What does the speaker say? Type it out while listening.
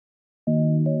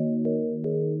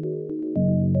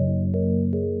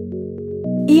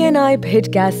ENI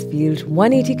Bhit gas field,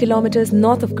 180 kilometers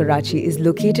north of Karachi, is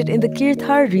located in the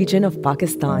Kirthar region of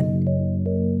Pakistan.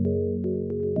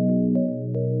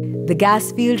 The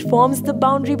gas field forms the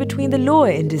boundary between the lower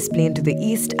Indus Plain to the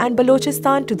east and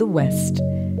Balochistan to the west.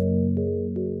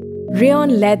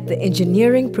 Reon led the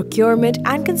engineering, procurement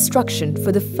and construction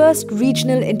for the first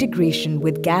regional integration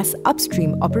with gas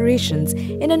upstream operations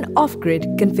in an off-grid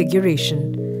configuration.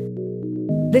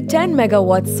 The 10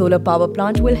 megawatt solar power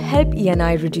plant will help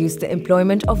ENI reduce the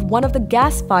employment of one of the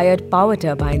gas-fired power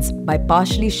turbines by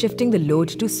partially shifting the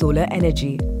load to solar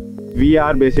energy. We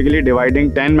are basically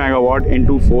dividing 10 megawatt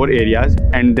into 4 areas,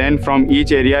 and then from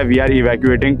each area we are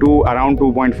evacuating to around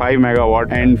 2.5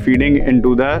 megawatt and feeding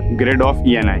into the grid of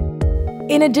ENI.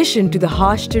 In addition to the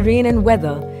harsh terrain and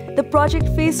weather, the project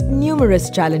faced numerous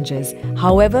challenges.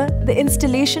 However, the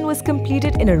installation was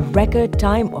completed in a record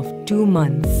time of 2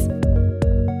 months.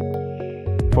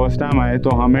 First time आए तो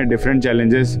हमें different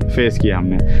challenges face किए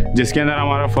हमने, जिसके अंदर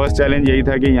हमारा first challenge यही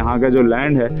था कि यहाँ का जो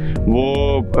लैंड है वो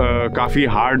काफ़ी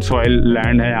हार्ड सॉइल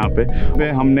लैंड है। यहाँ पे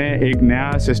हमने एक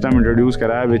नया सिस्टम इंट्रोड्यूस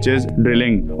कराया विच इज़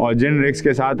ड्रिलिंग, और जिन रिग्स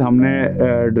के साथ हमने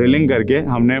ड्रिलिंग करके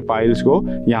हमने पाइल्स को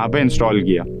यहाँ पे इंस्टॉल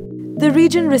किया। The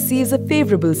region receives a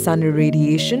favorable sun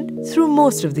irradiation through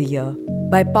most of the year.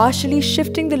 By partially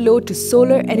shifting the load to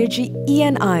solar energy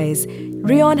ENIs,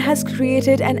 Reon has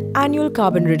created an annual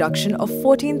carbon reduction of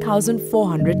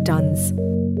 14,400 tons.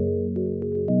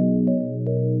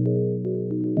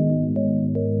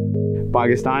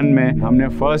 Pakistan में हमने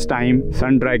first time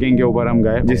सन trekking के ऊपर हम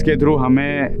गए, जिसके through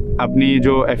हमें अपनी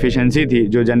जो एफिशिएंसी थी,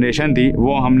 जो जनरेशन थी,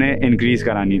 वो हमने इंक्रीज़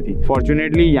करानी थी।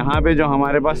 फॉर्चुनेटली यहाँ पे जो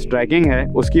हमारे पास ट्रैकिंग है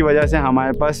उसकी वजह से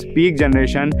हमारे पास peak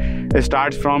generation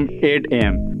starts from 8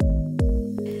 AM।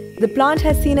 The plant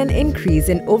has seen an increase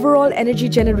in overall energy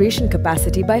generation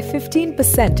capacity by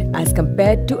 15% as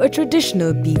compared to a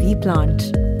traditional PV plant.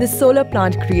 The solar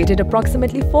plant created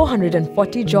approximately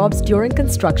 440 jobs during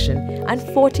construction and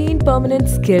 14 permanent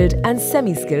skilled and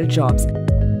semi-skilled jobs,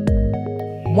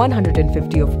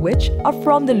 150 of which are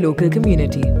from the local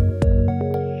community.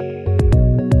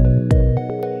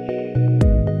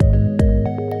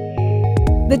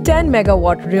 The 10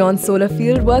 megawatt Reon solar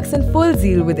field works in full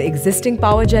zeal with the existing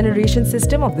power generation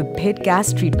system of the Bhit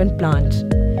gas treatment plant,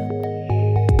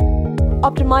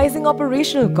 optimizing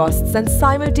operational costs and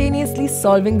simultaneously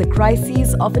solving the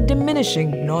crises of a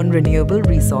diminishing non-renewable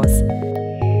resource.